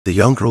The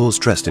young girls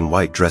dressed in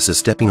white dresses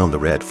stepping on the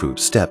red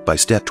fruit step by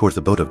step toward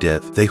the boat of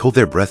death. They hold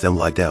their breath and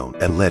lie down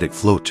and let it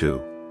float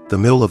to the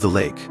middle of the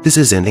lake. This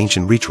is an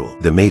ancient ritual.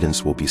 The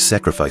maidens will be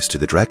sacrificed to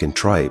the dragon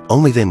tribe.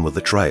 Only then will the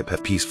tribe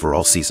have peace for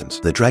all seasons.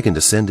 The dragon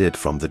descended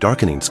from the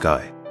darkening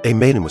sky. A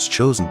maiden was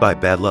chosen by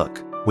bad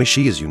luck. When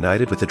she is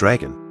united with the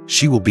dragon,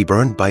 she will be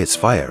burned by its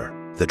fire.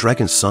 The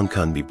dragon's son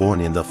can be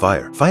born in the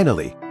fire.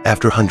 Finally,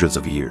 after hundreds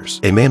of years,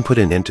 a man put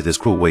an end to this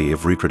cruel way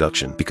of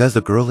reproduction because the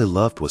girl he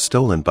loved was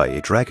stolen by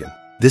a dragon.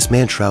 This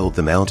man traveled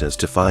the mountains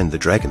to find the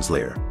dragon's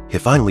lair. He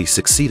finally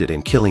succeeded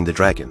in killing the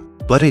dragon,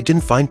 but he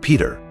didn't find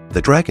Peter,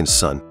 the dragon's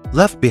son,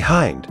 left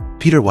behind.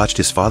 Peter watched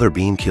his father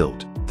being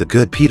killed. The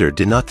good Peter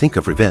did not think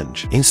of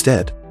revenge.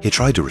 Instead, he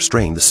tried to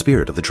restrain the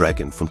spirit of the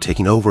dragon from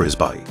taking over his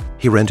body.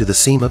 He ran to the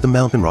seam of the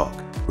mountain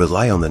rock,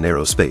 rely on the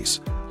narrow space,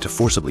 to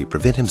forcibly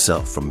prevent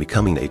himself from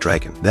becoming a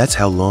dragon. That's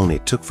how long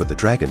it took for the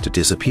dragon to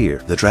disappear.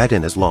 The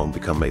dragon has long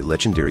become a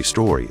legendary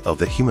story of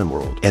the human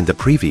world and the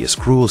previous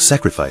cruel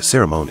sacrifice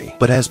ceremony,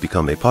 but has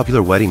become a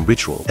popular wedding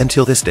ritual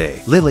until this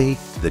day. Lily,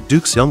 the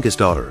Duke's youngest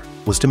daughter,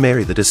 was to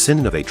marry the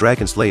descendant of a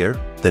dragon slayer.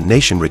 The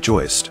nation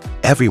rejoiced.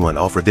 Everyone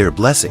offered their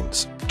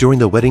blessings. During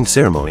the wedding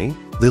ceremony,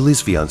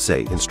 Lily's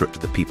fiancé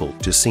instructed the people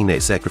to sing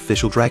a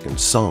sacrificial dragon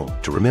song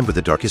to remember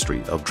the dark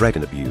history of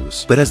dragon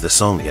abuse. But as the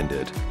song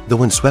ended, the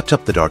wind swept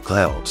up the dark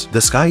clouds.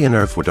 The sky and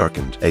earth were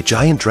darkened. A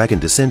giant dragon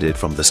descended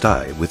from the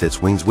sky with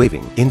its wings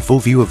waving. In full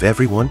view of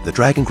everyone, the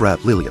dragon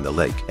grabbed Lily in the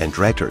lake and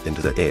dragged her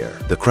into the air.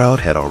 The crowd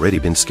had already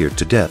been scared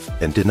to death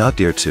and did not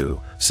dare to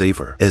save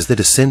her. As the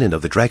descendant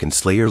of the dragon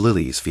slayer,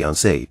 Lily's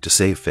fiancé, to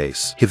save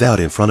face, he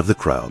vowed in front of the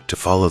crowd to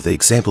follow the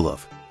example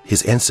of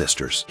his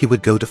ancestors. He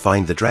would go to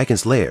find the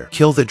dragon's lair,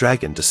 kill the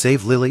dragon to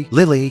save Lily.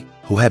 Lily,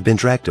 who had been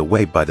dragged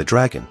away by the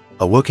dragon,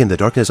 awoke in the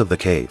darkness of the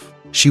cave.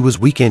 She was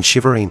weak and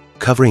shivering,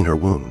 covering her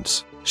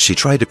wounds. She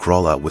tried to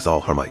crawl out with all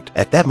her might.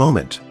 At that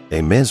moment,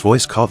 a man's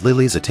voice caught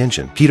Lily's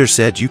attention. Peter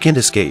said, "You can't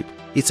escape.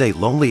 It's a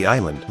lonely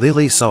island."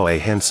 Lily saw a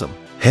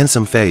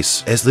handsome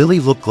face. As Lily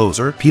looked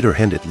closer, Peter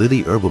handed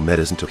Lily herbal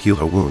medicine to heal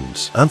her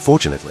wounds.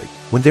 Unfortunately,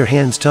 when their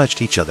hands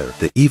touched each other,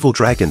 the evil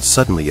dragon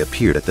suddenly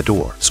appeared at the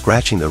door,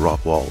 scratching the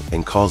rock wall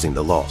and causing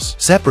the loss,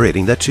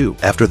 separating the two.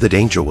 After the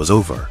danger was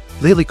over,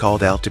 Lily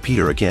called out to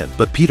Peter again,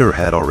 but Peter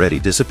had already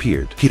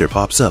disappeared. Peter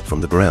pops up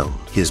from the ground.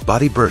 His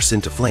body bursts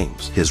into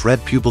flames. His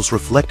red pupils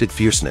reflected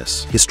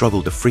fierceness. He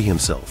struggled to free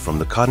himself from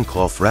the cotton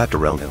cloth wrapped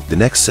around him. The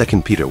next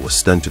second, Peter was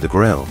stunned to the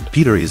ground.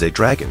 Peter is a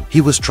dragon.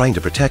 He was trying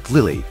to protect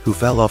Lily, who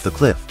fell off the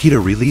cliff.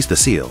 Peter released the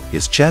seal.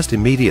 His chest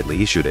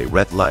immediately issued a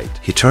red light.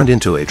 He turned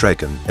into a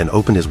dragon and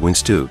opened his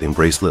wings to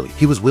embrace Lily.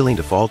 He was willing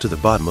to fall to the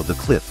bottom of the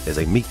cliff as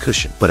a meat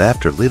cushion. But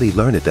after Lily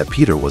learned that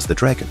Peter was the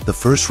dragon, the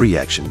first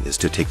reaction is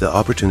to take the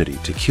opportunity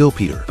to kill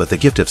Peter. But the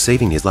gift of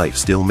saving his life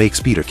still makes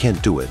Peter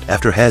can't do it.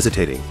 After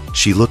hesitating,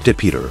 she looked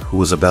at Peter, who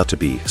was about to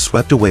be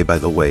swept away by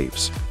the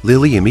waves.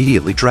 Lily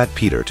immediately dragged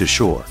Peter to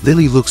shore.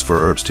 Lily looks for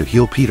herbs to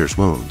heal Peter's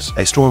wounds.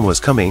 A storm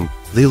was coming.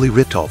 Lily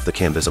ripped off the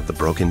canvas of the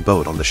broken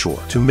boat on the shore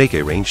to make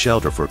a rain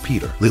shelter for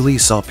Peter. Lily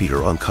saw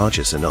Peter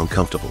unconscious and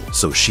uncomfortable,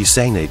 so she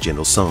sang a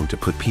gentle song to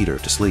put Peter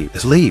to sleep.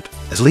 Asleep,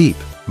 asleep,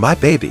 my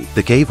baby.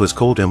 The cave was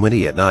cold and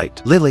windy at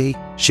night. Lily,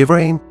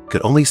 shivering,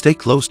 could only stay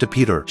close to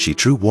Peter. She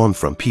drew warmth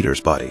from Peter's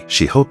body.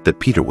 She hoped that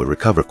Peter would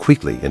recover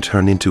quickly and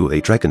turn into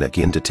a dragon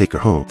again to take her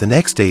home. The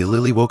next day,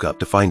 Lily woke up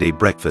to find a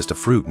breakfast of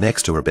fruit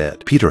next to her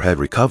bed. Peter had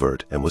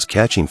recovered and was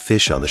catching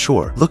fish on the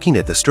shore. Looking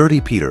at the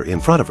sturdy Peter in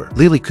front of her,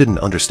 Lily couldn't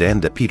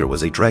understand that Peter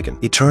was a dragon.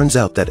 It turns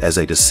out that as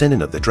a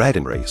descendant of the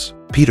dragon race,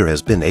 Peter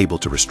has been able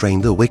to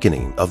restrain the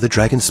awakening of the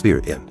dragon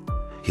spirit in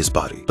his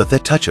body. But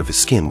that touch of his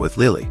skin with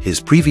Lily,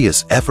 his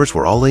previous efforts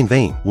were all in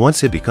vain.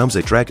 Once he becomes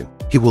a dragon,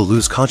 he will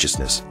lose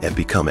consciousness and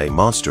become a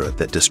monster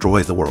that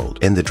destroys the world.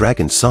 And the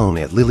dragon song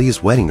at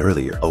Lily's wedding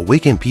earlier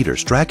awakened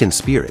Peter's dragon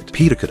spirit.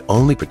 Peter could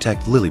only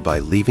protect Lily by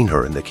leaving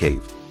her in the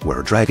cave, where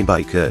her dragon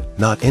body could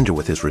not enter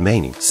with his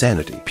remaining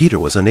sanity. Peter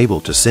was unable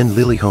to send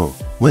Lily home.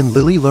 When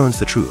Lily learns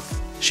the truth,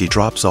 she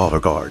drops all her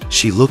guard.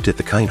 She looked at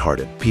the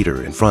kind-hearted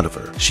Peter in front of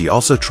her. She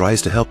also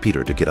tries to help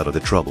Peter to get out of the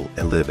trouble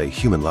and live a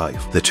human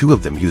life. The two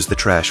of them use the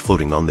trash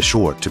floating on the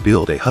shore to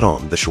build a hut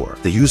on the shore.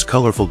 They use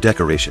colorful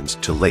decorations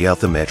to lay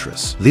out the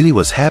mattress. Lily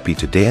was happy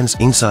to dance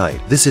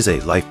inside. This is a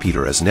life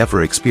Peter has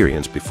never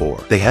experienced before.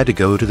 They had to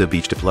go to the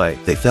beach to play.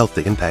 They felt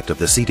the impact of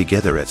the sea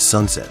together at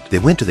sunset. They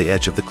went to the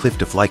edge of the cliff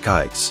to fly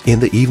kites. In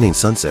the evening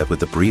sunset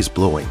with the breeze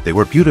blowing, they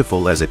were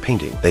beautiful as a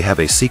painting. They have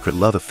a secret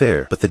love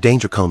affair, but the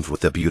danger comes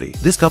with the beauty.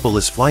 This couple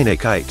is flying a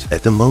kite.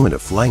 At the moment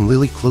of flying,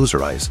 Lily closed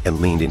her eyes and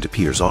leaned into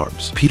Peter's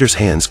arms. Peter's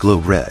hands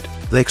glowed red.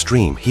 The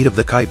extreme heat of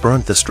the kite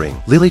burned the string.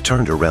 Lily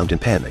turned around in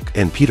panic,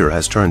 and Peter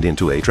has turned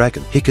into a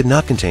dragon. He could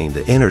not contain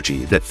the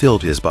energy that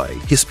filled his body.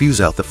 He spews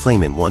out the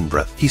flame in one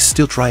breath. He's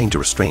still trying to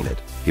restrain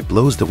it. He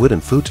blows the wooden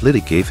flute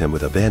Lily gave him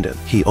with abandon.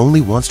 He only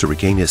wants to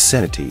regain his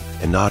sanity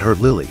and not hurt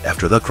Lily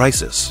after the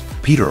crisis.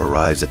 Peter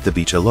arrives at the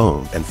beach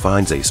alone and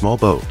finds a small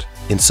boat.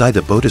 Inside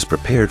the boat is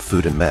prepared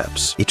food and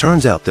maps. It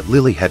turns out that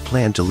Lily had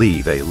planned to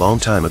leave a long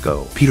time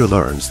ago. Peter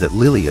learns that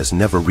Lily has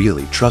never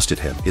really trusted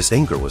him. His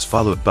anger was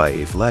followed by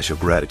a flash of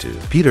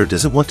gratitude. Peter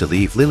doesn't want to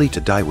leave Lily to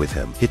die with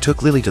him. He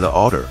took Lily to the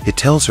altar. It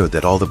tells her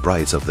that all the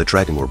brides of the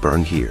dragon were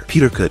burned here.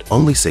 Peter could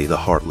only say the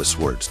heartless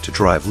words to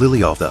drive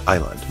Lily off the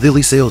island.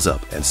 Lily sails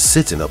up and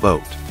sits in a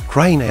boat.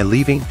 Crying and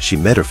leaving, she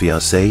met her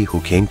fiancé who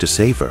came to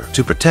save her.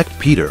 To protect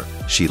Peter,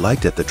 she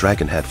liked that the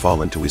dragon had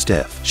fallen to his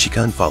death. She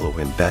can't follow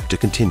him back to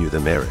continue the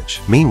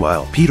marriage.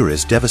 Meanwhile, Peter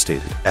is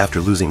devastated after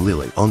losing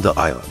Lily on the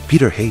island.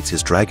 Peter hates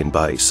his dragon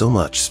body so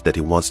much that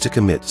he wants to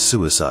commit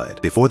suicide.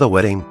 Before the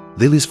wedding,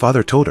 Lily's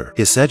father told her,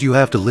 he said you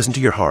have to listen to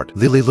your heart.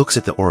 Lily looks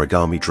at the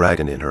origami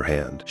dragon in her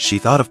hand. She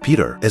thought of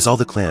Peter as all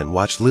the clan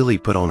watched Lily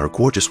put on her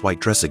gorgeous white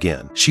dress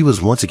again. She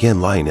was once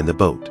again lying in the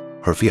boat.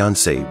 Her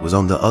fiancé was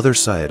on the other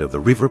side of the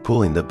river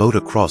pulling the boat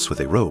across with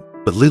a rope.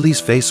 But Lily's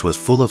face was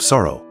full of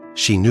sorrow.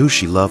 She knew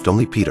she loved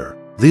only Peter.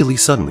 Lily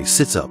suddenly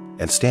sits up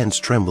and stands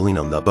trembling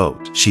on the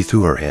boat. She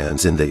threw her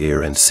hands in the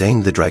air and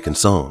sang the dragon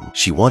song.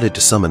 She wanted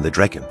to summon the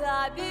dragon.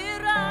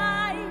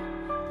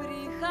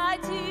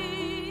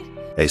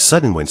 A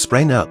sudden wind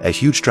sprang up. A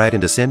huge dragon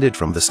descended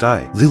from the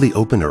sky. Lily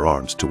opened her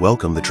arms to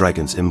welcome the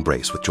dragon's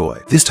embrace with joy.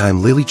 This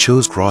time Lily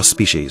chose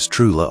cross-species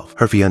true love.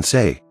 Her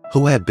fiancé,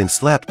 who had been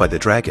slapped by the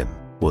dragon,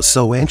 was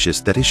so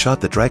anxious that he shot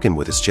the dragon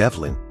with his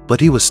javelin,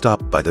 but he was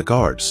stopped by the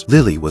guards.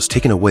 Lily was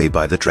taken away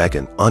by the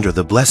dragon under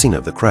the blessing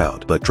of the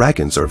crowd, but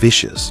dragons are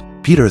vicious.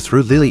 Peter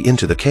threw Lily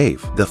into the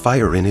cave. The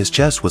fire in his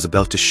chest was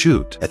about to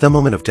shoot. At the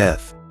moment of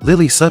death,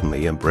 Lily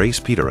suddenly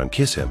embraced Peter and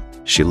kissed him.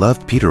 She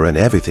loved Peter and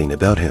everything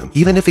about him,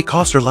 even if it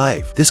cost her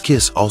life. This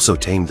kiss also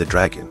tamed the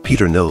dragon.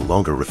 Peter no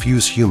longer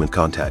refused human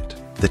contact.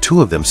 The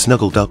two of them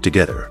snuggled up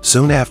together.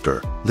 Soon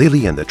after,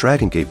 Lily and the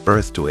dragon gave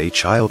birth to a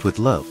child with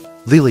love.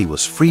 Lily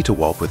was free to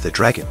walk with the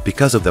dragon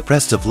because of the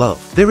presence of love.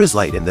 There is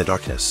light in the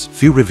darkness.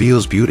 Fear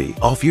reveals beauty.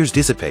 All fears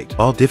dissipate.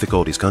 All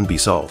difficulties can be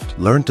solved.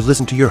 Learn to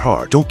listen to your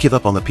heart. Don't give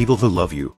up on the people who love you.